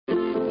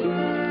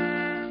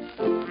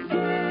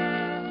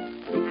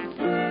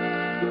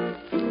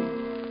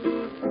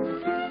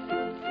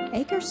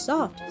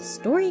AcreSoft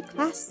Story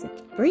Classic,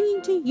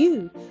 bringing to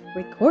you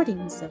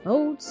recordings of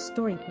old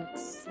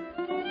storybooks.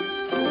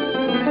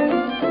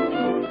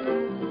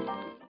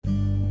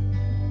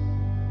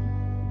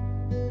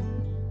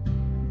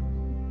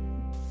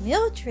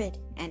 Mildred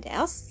and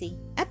Elsie,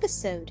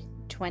 episode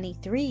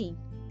 23.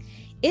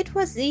 It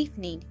was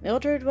evening.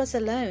 Mildred was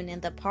alone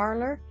in the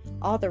parlor,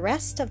 all the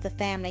rest of the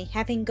family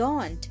having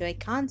gone to a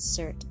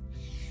concert.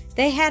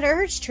 They had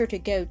urged her to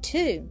go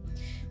too,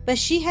 but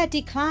she had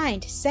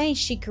declined, saying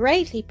she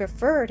greatly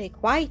preferred a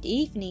quiet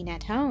evening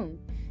at home.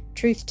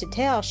 Truth to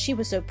tell, she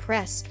was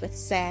oppressed with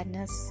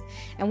sadness,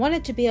 and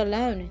wanted to be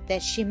alone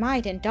that she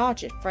might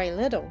indulge it for a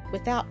little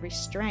without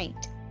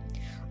restraint.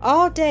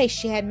 All day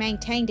she had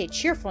maintained a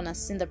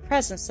cheerfulness in the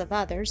presence of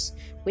others,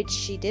 which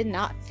she did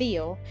not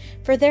feel,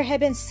 for there had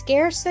been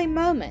scarce a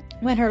moment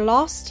when her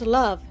lost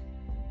love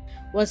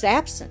was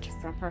absent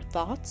from her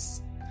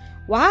thoughts.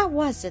 Why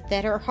was it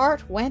that her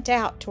heart went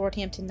out toward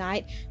him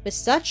tonight with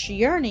such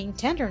yearning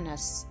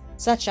tenderness,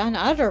 such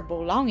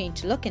unutterable longing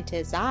to look into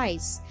his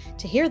eyes,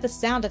 to hear the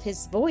sound of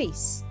his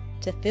voice,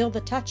 to feel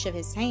the touch of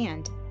his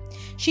hand?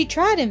 She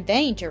tried in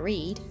vain to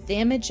read. The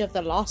image of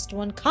the lost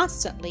one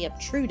constantly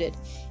obtruded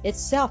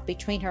itself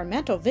between her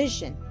mental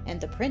vision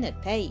and the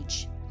printed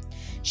page.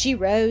 She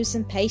rose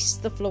and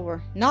paced the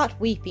floor, not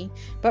weeping,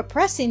 but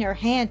pressing her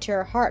hand to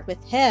her heart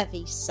with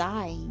heavy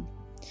sighing.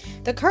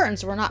 The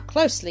curtains were not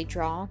closely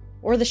drawn,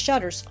 or the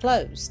shutters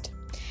closed.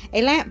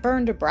 A lamp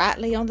burned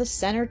brightly on the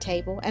center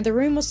table, and the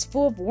room was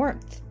full of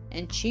warmth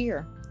and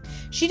cheer.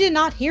 She did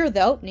not hear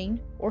the opening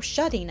or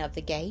shutting of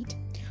the gate,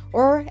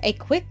 or a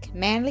quick,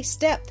 manly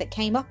step that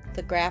came up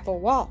the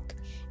gravel walk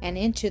and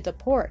into the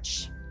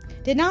porch.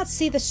 Did not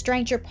see the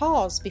stranger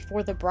pause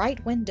before the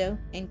bright window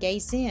and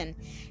gaze in,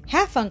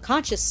 half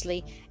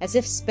unconsciously, as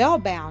if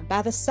spellbound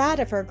by the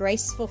sight of her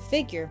graceful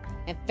figure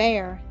and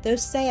fair, though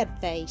sad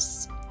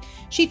face.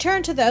 She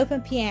turned to the open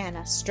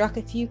piano, struck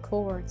a few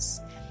chords,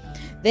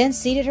 then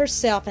seated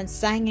herself and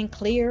sang in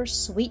clear,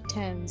 sweet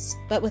tones,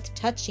 but with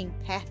touching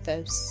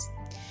pathos.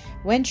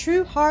 When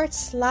true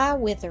hearts lie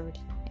withered,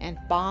 and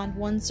fond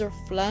ones are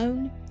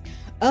flown,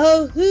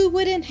 oh, who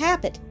would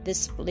inhabit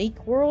this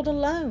bleak world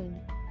alone?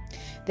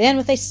 Then,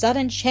 with a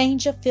sudden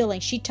change of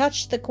feeling, she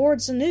touched the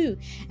chords anew,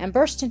 and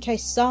burst into a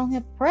song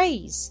of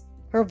praise,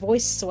 her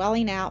voice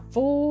swelling out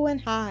full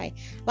and high,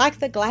 like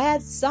the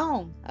glad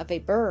song of a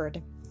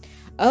bird.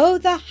 Oh,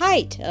 the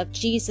height of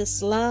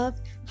Jesus'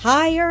 love,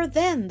 higher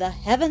than the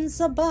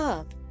heavens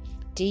above,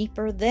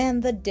 deeper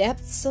than the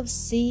depths of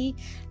sea,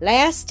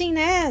 lasting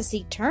as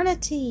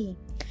eternity.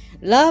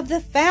 Love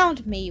that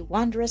found me,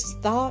 wondrous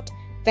thought,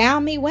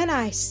 found me when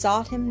I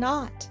sought him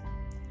not.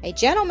 A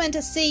gentleman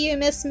to see you,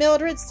 Miss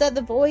Mildred, said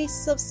the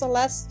voice of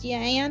Celestia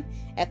Ann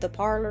at the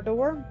parlor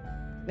door.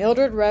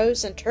 Mildred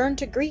rose and turned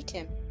to greet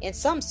him, in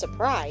some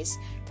surprise,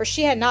 for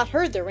she had not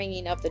heard the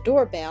ringing of the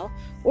doorbell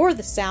or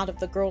the sound of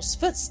the girl's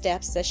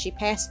footsteps as she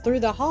passed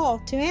through the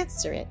hall to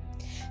answer it.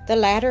 The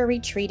latter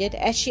retreated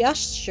as she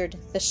ushered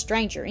the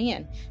stranger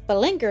in, but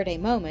lingered a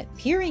moment,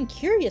 peering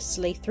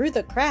curiously through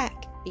the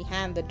crack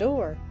behind the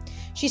door.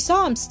 She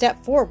saw him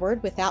step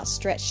forward with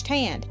outstretched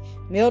hand,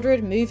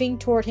 Mildred moving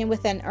toward him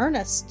with an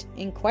earnest,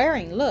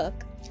 inquiring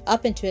look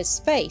up into his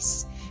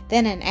face.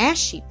 Then an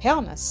ashy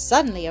paleness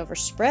suddenly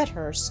overspread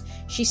hers.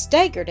 She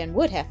staggered and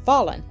would have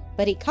fallen,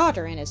 but he caught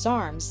her in his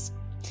arms,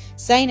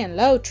 saying in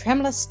low,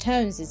 tremulous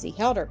tones as he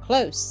held her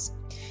close,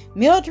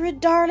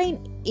 "Mildred,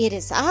 darling, it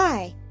is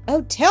I.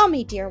 Oh, tell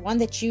me, dear one,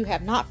 that you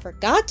have not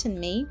forgotten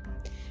me."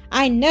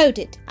 I knowed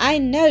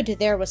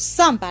there was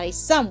somebody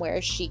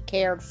somewhere she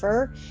cared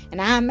for, and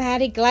I'm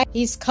mighty glad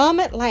he's come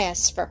at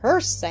last for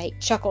her sake,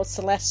 chuckled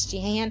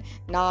Celestia Ann,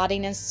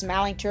 nodding and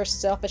smiling to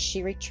herself as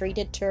she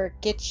retreated to her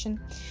kitchen.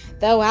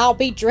 Though I'll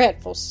be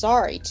dreadful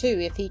sorry, too,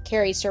 if he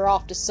carries her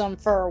off to some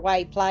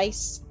far-away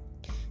place.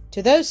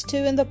 To those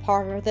two in the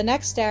parlor, the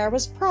next hour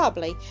was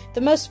probably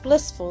the most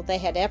blissful they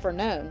had ever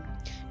known.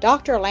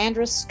 Dr.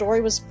 Landra's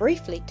story was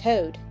briefly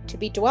told, to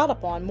be dwelt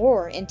upon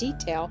more in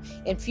detail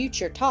in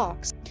future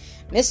talks.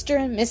 Mr.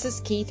 and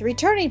Mrs. Keith,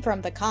 returning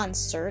from the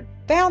concert,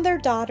 found their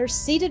daughter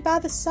seated by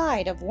the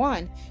side of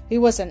one who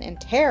was an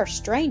entire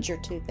stranger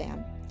to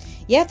them.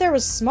 Yet there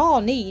was small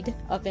need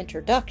of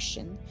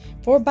introduction,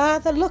 for by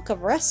the look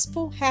of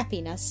restful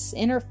happiness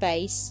in her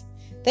face,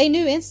 they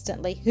knew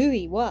instantly who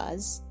he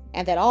was,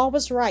 and that all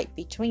was right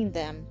between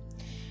them.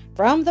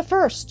 From the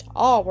first,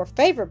 all were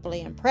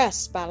favorably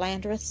impressed by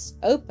Landra's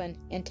open,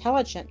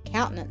 intelligent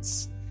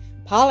countenance,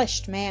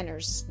 polished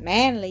manners,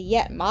 manly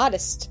yet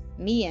modest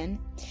mien,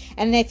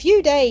 and in a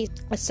few days'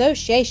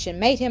 association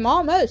made him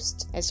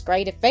almost as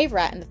great a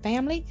favorite in the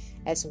family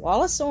as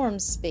Wallace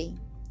Ormsby,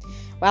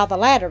 while the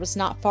latter was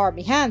not far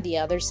behind the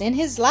others in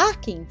his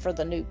liking for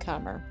the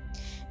newcomer.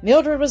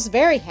 Mildred was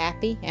very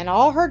happy, and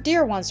all her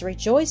dear ones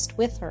rejoiced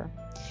with her,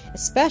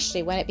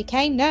 especially when it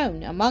became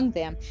known among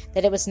them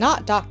that it was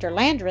not Dr.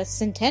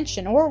 Landra's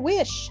intention or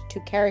wish to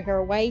carry her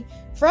away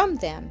from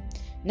them.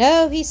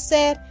 No, he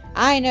said,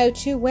 I know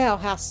too well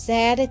how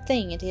sad a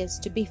thing it is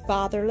to be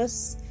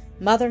fatherless,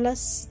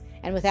 motherless,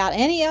 and without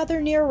any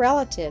other near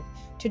relative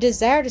to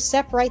desire to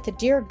separate the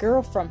dear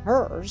girl from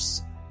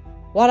hers.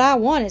 What I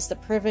want is the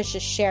privilege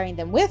of sharing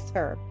them with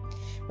her,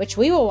 which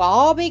we will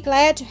all be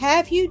glad to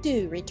have you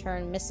do,"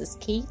 returned Mrs.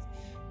 Keith,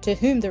 to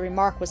whom the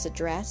remark was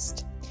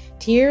addressed,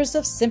 tears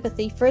of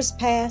sympathy for his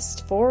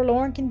past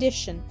forlorn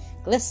condition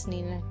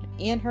glistening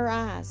in her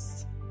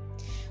eyes.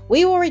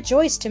 "We will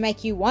rejoice to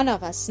make you one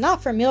of us,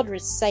 not for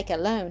Mildred's sake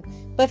alone,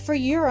 but for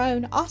your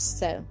own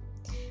also.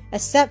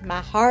 Accept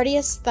my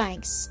heartiest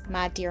thanks,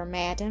 my dear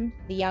madam,"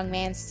 the young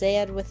man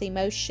said with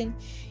emotion.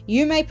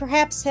 "You may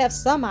perhaps have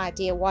some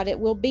idea what it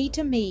will be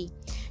to me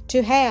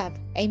to have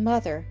a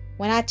mother,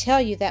 when I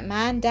tell you that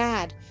mine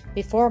died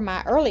before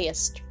my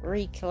earliest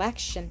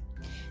recollection.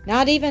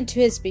 Not even to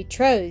his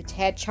betrothed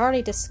had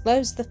Charlie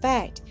disclosed the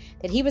fact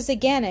that he was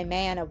again a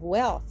man of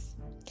wealth.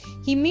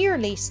 He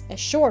merely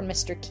assured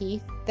Mr.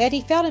 Keith that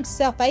he felt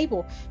himself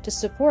able to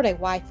support a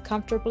wife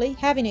comfortably,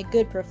 having a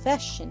good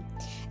profession,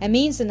 and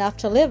means enough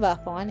to live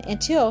upon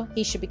until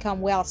he should become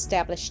well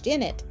established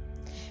in it.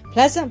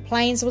 Pleasant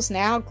Plains was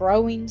now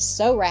growing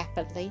so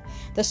rapidly,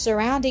 the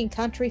surrounding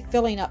country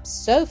filling up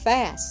so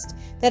fast,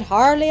 that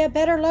hardly a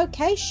better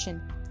location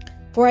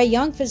for a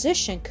young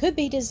physician could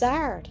be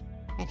desired,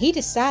 and he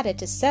decided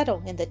to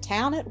settle in the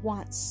town at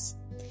once.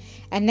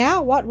 And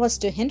now what was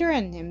to hinder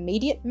an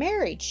immediate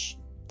marriage?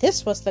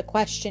 This was the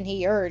question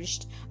he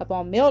urged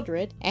upon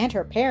Mildred and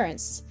her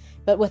parents,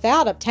 but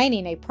without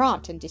obtaining a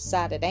prompt and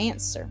decided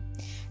answer.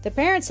 The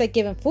parents had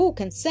given full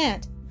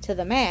consent to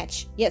the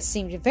match, yet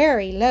seemed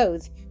very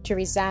loath to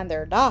resign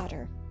their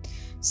daughter.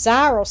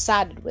 Cyril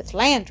sided with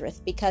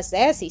Landreth because,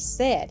 as he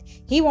said,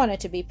 he wanted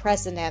to be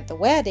present at the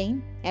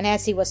wedding, and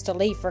as he was to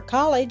leave for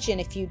college in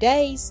a few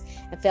days,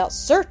 and felt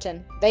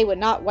certain they would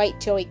not wait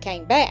till he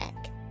came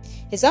back,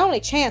 his only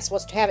chance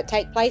was to have it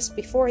take place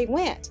before he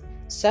went.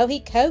 So he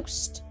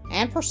coaxed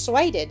and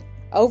persuaded,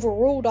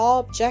 overruled all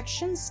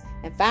objections,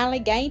 and finally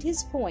gained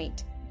his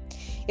point.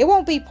 "It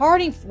won't be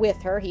parting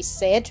with her," he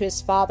said to his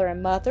father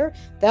and mother.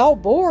 "They'll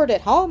board at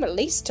home at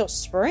least till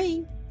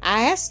spring.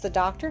 I asked the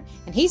doctor,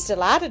 and he's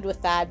delighted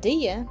with the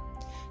idea."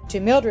 To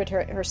Mildred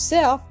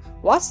herself,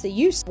 "What's the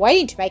use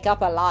waiting to make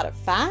up a lot of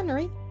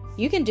finery?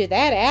 You can do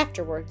that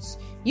afterwards.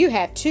 You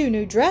have 2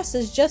 new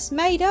dresses just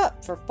made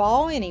up for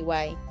fall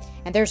anyway,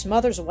 and there's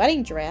Mother's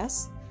wedding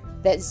dress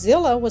that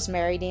Zillah was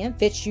married in,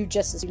 fits you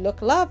just as you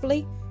look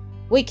lovely.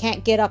 We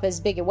can't get up as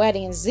big a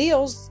wedding as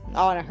Zill's,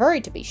 all in a hurry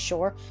to be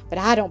sure, but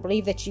I don't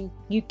believe that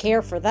you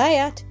care for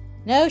that."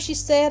 "No," she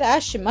said, "I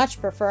should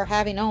much prefer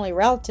having only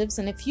relatives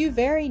and a few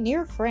very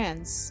near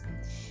friends.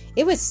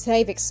 It would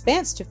save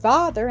expense to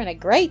Father, and a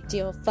great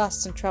deal of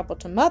fuss and trouble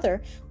to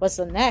Mother," was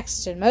the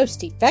next and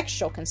most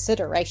effectual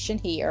consideration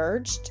he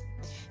urged.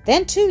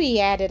 Then, too, he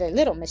added a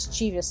little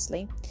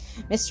mischievously,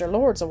 "Mr.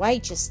 Lord's away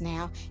just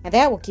now, and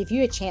that will give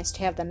you a chance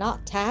to have the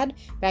knot tied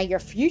by your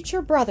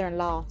future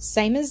brother-in-law,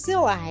 same as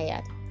Zillah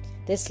had."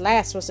 This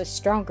last was a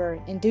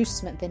stronger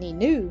inducement than he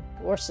knew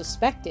or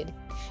suspected.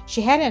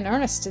 She had an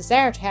earnest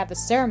desire to have the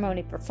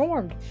ceremony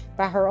performed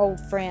by her old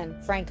friend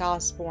Frank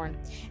Osborne,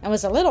 and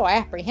was a little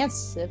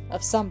apprehensive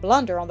of some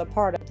blunder on the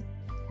part of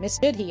Miss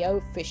Should he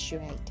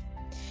officiate.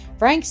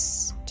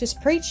 "Frank's to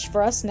preach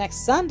for us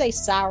next Sunday,"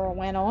 Cyril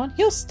went on.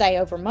 "He'll stay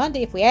over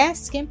Monday if we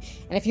ask him,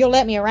 and if you'll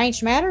let me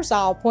arrange matters,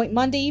 I'll appoint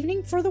Monday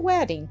evening for the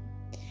wedding."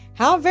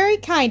 "How very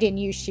kind in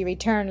you," she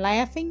returned,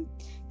 laughing.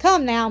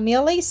 "Come now,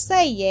 Milly,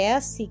 say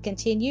yes," he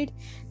continued,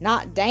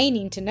 not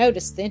deigning to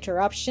notice the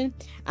interruption.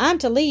 "I'm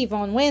to leave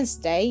on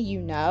Wednesday,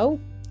 you know."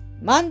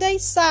 "Monday,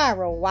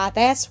 Cyril? Why,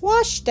 that's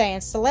wash day,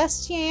 and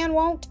Celestia Ann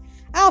won't—"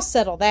 "I'll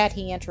settle that,"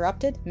 he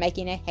interrupted,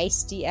 making a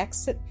hasty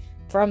exit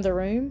from the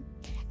room.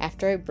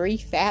 After a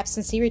brief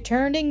absence he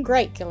returned in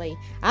great glee.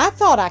 "I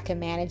thought I could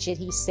manage it,"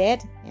 he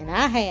said, "and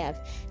I have.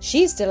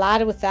 She's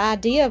delighted with the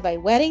idea of a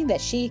wedding that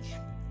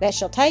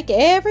shall take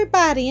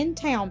everybody in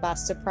town by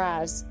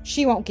surprise.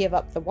 She won't give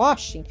up the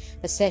washing,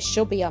 but says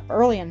she'll be up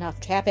early enough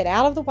to have it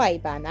out of the way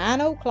by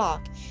 9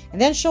 o'clock, and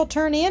then she'll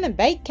turn in and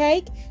bake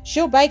cake.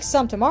 She'll bake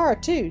some tomorrow,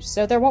 too,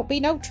 so there won't be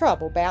no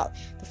trouble about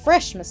the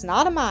freshness,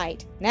 not a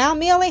mite. Now,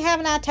 Milly,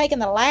 haven't I taken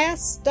the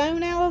last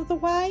stone out of the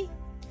way?"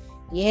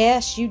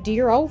 "Yes, you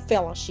dear old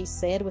fellow," she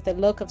said, with a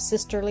look of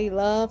sisterly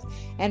love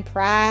and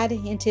pride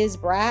into his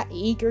bright,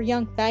 eager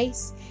young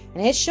face,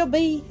 "and it shall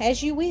be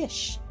as you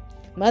wish.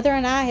 Mother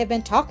and I have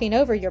been talking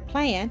over your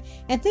plan,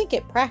 and think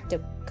it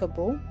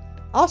practicable.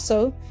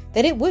 Also,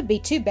 that it would be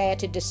too bad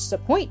to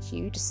disappoint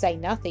you, to say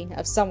nothing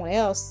of someone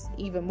else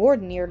even more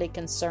nearly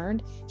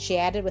concerned," she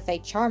added with a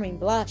charming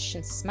blush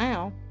and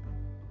smile.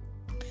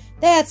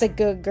 "That's a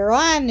good girl.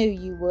 I knew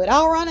you would.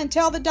 I'll run and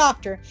tell the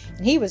doctor,"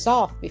 and he was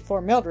off before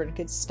Mildred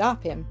could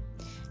stop him.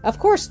 Of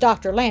course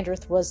Dr.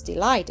 Landreth was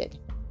delighted.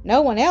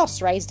 No one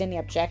else raised any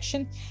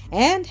objection,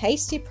 and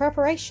hasty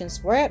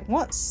preparations were at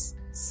once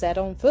set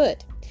on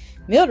foot.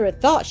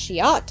 Mildred thought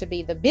she ought to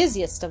be the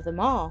busiest of them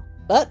all,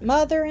 but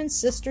Mother and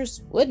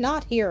sisters would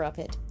not hear of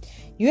it.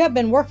 "You have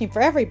been working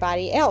for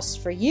everybody else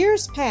for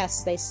years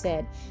past," they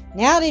said.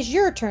 "Now it is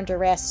your turn to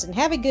rest and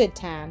have a good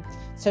time.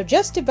 So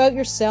just devote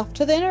yourself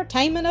to the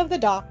entertainment of the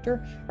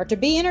doctor, or to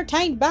be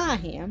entertained by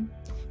him.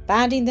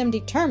 Finding them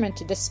determined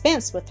to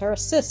dispense with her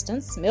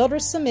assistance,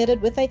 Mildred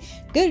submitted with a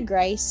good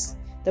grace,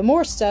 the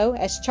more so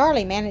as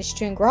Charlie managed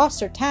to engross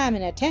her time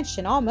and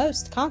attention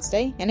almost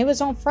constantly, and it was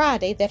on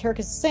Friday that her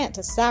consent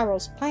to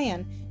Cyril's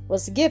plan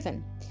was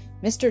given.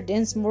 Mr.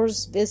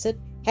 Dinsmore's visit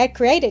had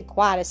created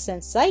quite a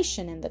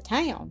sensation in the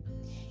town.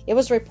 It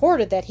was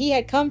reported that he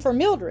had come for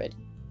Mildred,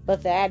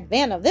 but the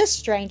advent of this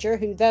stranger,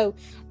 who though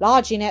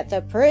lodging at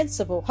the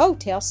principal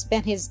hotel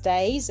spent his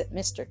days at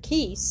Mr.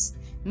 Keith's,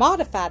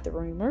 modified the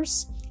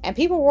rumors, and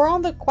people were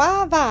on the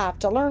qui vive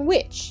to learn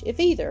which,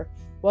 if either,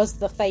 was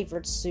the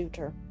favored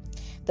suitor.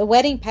 The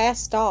wedding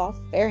passed off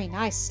very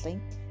nicely,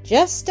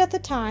 just at the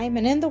time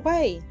and in the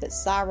way that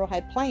Cyril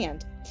had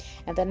planned,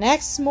 and the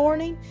next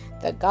morning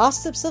the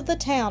gossips of the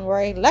town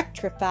were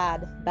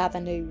electrified by the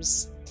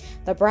news.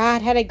 The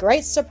bride had a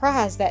great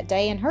surprise that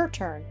day in her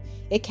turn.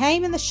 It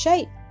came in the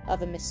shape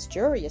of a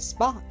mysterious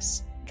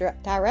box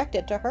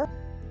directed to her,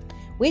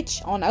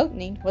 which, on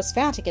opening, was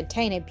found to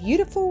contain a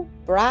beautiful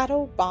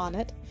bridal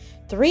bonnet,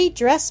 3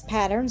 dress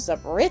patterns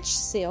of rich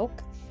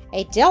silk,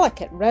 a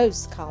delicate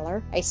rose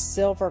color, a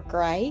silver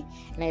gray,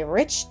 and a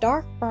rich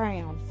dark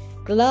brown,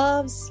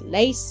 gloves,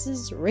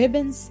 laces,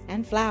 ribbons,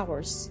 and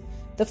flowers.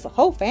 The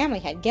whole family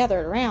had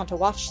gathered around to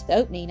watch the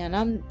opening and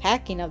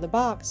unpacking of the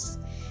box,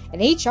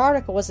 and each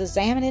article was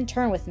examined in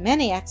turn with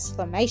many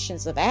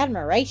exclamations of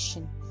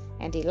admiration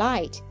and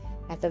delight.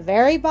 At the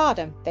very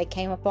bottom they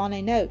came upon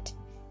a note: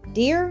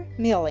 "Dear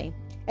Millie,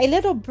 a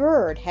little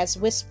bird has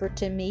whispered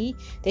to me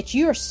that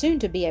you are soon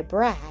to be a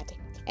bride,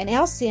 and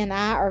Elsie and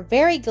I are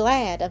very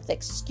glad of the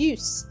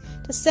excuse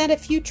to send a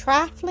few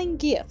trifling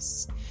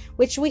gifts,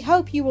 which we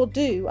hope you will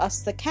do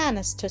us the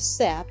kindness to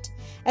accept,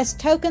 as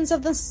tokens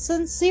of the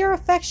sincere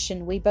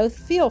affection we both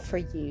feel for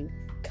you,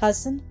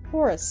 Cousin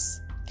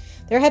Horace."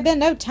 There had been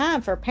no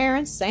time for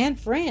parents and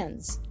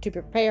friends to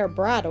prepare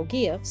bridal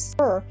gifts,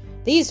 for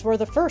these were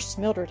the first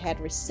Mildred had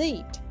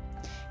received.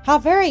 "How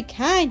very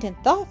kind and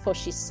thoughtful,"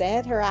 she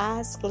said, her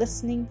eyes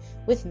glistening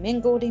with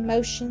mingled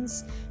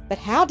emotions. "But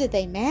how did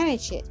they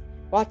manage it?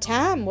 What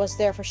time was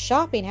there for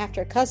shopping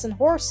after Cousin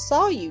Horace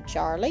saw you,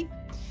 Charlie?"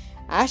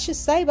 "I should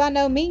say by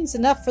no means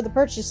enough for the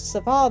purchase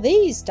of all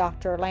these,"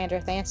 Dr.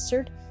 Landreth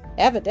answered,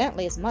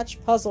 evidently as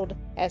much puzzled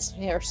as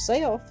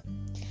herself.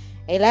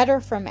 A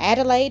letter from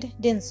Adelaide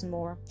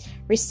Dinsmore,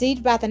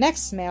 received by the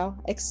next mail,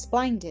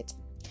 explained it.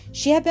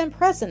 She had been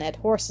present at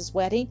Horace's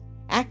wedding,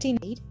 acting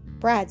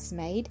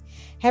bridesmaid,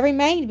 had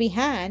remained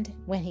behind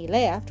when he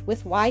left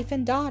with wife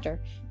and daughter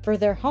for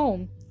their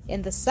home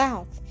in the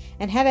south,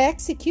 and had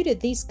executed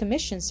these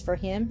commissions for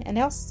him and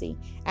Elsie,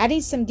 adding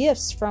some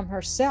gifts from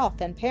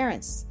herself and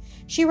parents.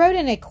 She wrote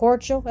in a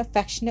cordial,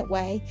 affectionate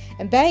way,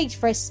 and begged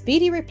for a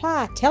speedy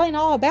reply, telling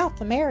all about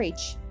the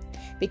marriage,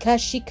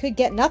 because she could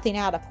get nothing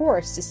out of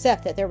Horace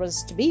except that there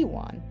was to be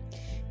one.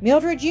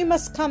 "Mildred, you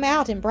must come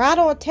out in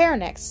bridal attire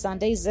next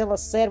Sunday," Zillah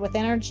said with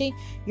energy.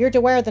 "You're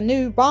to wear the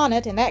new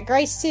bonnet and that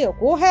gray silk.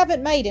 We'll have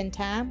it made in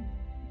time."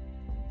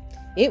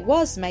 It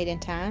was made in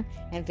time,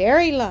 and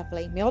very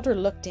lovely. Mildred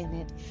looked in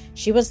it.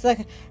 She was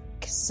the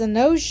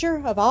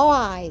cynosure of all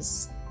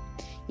eyes.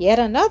 Yet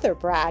another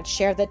bride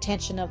shared the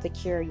attention of the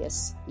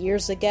curious.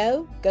 Years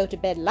ago,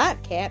 Go-to-Bed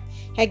Lightcap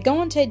had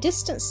gone to a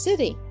distant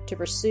city to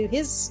pursue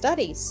his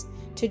studies.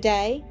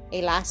 Today,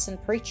 a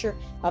licensed preacher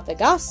of the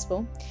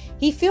gospel,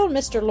 he filled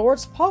Mr.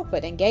 Lord's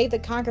pulpit and gave the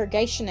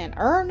congregation an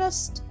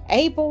earnest,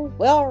 able,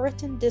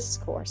 well-written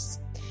discourse.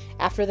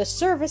 After the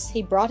service,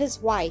 he brought his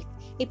wife,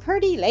 a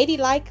pretty,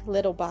 ladylike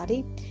little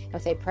body, and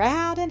with a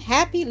proud and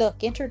happy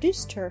look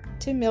introduced her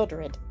to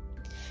Mildred.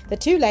 The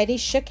two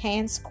ladies shook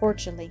hands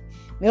cordially,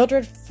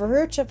 Mildred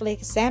furtively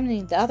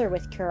examining the other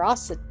with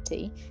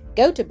curiosity,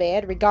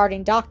 Go-to-Bed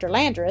regarding Dr.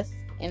 Landreth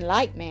in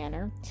like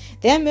manner.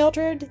 Then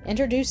Mildred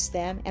introduced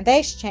them, and they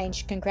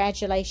exchanged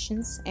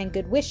congratulations and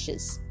good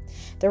wishes.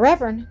 The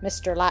Reverend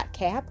Mr.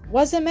 Lightcap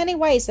was in many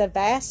ways a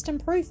vast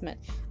improvement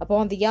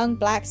upon the young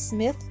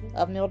blacksmith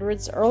of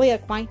Mildred's early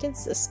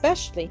acquaintance,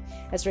 especially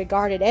as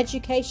regarded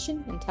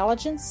education,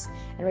 intelligence,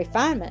 and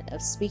refinement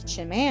of speech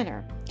and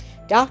manner.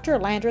 Dr.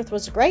 Landreth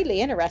was greatly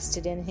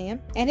interested in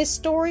him and his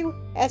story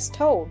as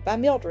told by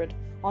Mildred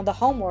on the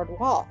homeward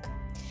walk,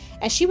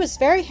 and she was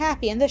very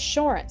happy in the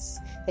assurance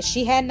that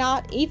she had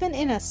not even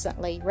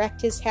innocently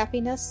wrecked his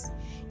happiness,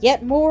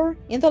 yet more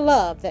in the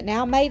love that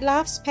now made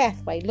life's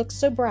pathway look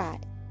so bright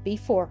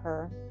before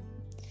her.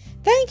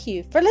 Thank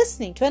you for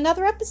listening to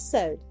another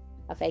episode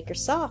of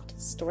AcreSoft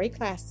Story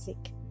Classic.